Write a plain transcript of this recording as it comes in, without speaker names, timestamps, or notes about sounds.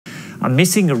A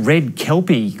missing red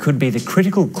kelpie could be the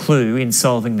critical clue in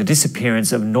solving the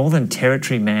disappearance of Northern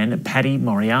Territory man Paddy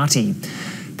Morriarty.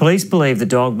 Police believe the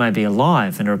dog may be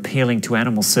alive and are appealing to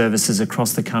animal services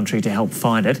across the country to help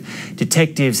find it.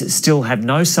 Detectives still have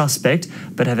no suspect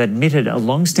but have admitted a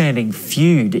long-standing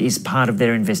feud is part of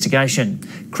their investigation.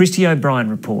 Christy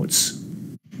O'Brien reports.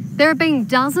 There have been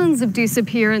dozens of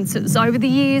disappearances over the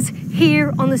years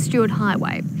here on the Stuart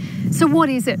Highway. So what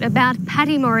is it about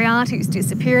Paddy Morriarty's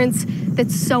disappearance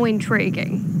that's so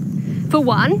intriguing? For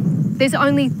one, there's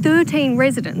only 13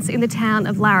 residents in the town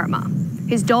of Larimer.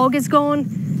 His dog is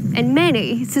gone, and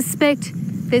many suspect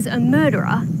there's a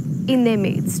murderer in their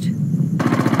midst.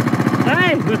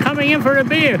 Hey, we're coming in for a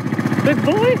beer. Big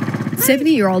boy?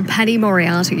 70-year-old Paddy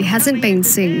Morriarty hasn't been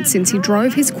seen since he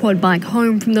drove his quad bike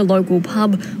home from the local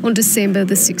pub on December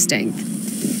the 16th.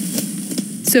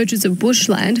 Searchers of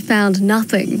bushland found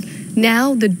nothing.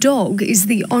 Now the dog is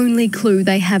the only clue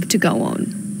they have to go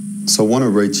on. So I want to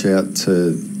reach out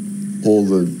to all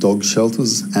the dog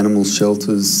shelters, animal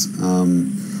shelters,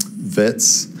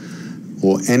 vets,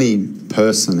 or any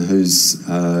person who's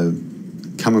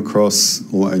come across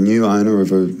or a new owner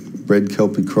of a red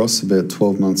kelpie cross about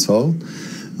 12 months old,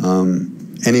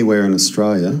 anywhere in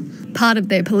Australia. Part of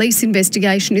their police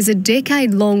investigation is a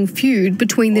decade-long feud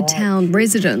between the town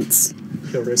residents.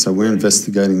 So we're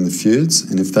investigating the feuds,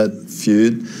 and if that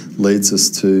feud leads us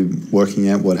to working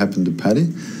out what happened to Paddy,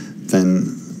 then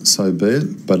so be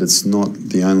it, but it's not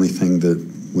the only thing that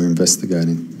we're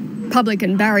investigating.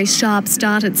 Publican Barry Sharp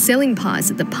started selling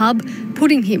pies at the pub,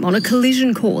 putting him on a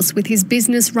collision course with his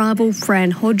business rival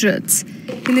Fran Hodgetts.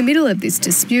 In the middle of this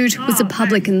dispute was the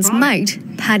publican's mate,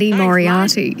 Paddy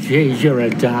Morriarty. Geez, you're a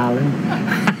darling.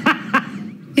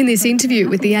 In this interview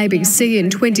with the ABC in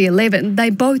 2011, they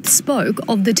both spoke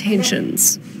of the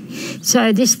tensions.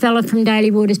 So this fella from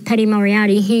Daly Waters, Paddy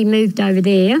Morriarty, he moved over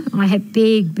there. I had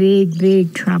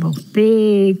big trouble,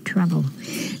 big trouble.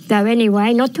 Though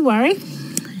anyway, not to worry.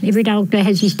 Every doctor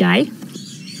has his day.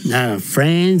 No,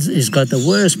 Fran's has got the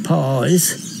worst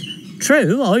pies.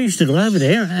 True, I used to go over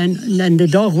there and the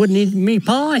dog wouldn't eat me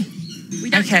pie. We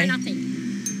don't know nothing.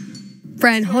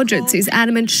 Fran Hodgetts is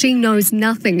adamant she knows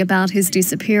nothing about his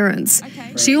disappearance.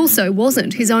 She also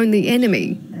wasn't his only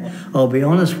enemy. I'll be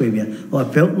honest with you, I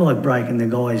felt like breaking the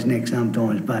guy's neck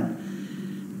sometimes, but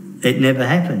it never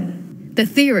happened. The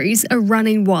theories are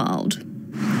running wild.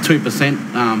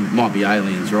 2% might be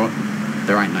aliens, right?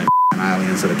 There ain't no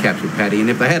aliens that have captured Paddy, and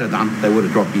if they had done, they would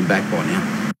have dropped him back by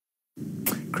now.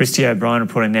 Christy O'Brien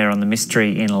reporting there on the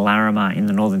mystery in Larimer in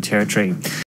the Northern Territory.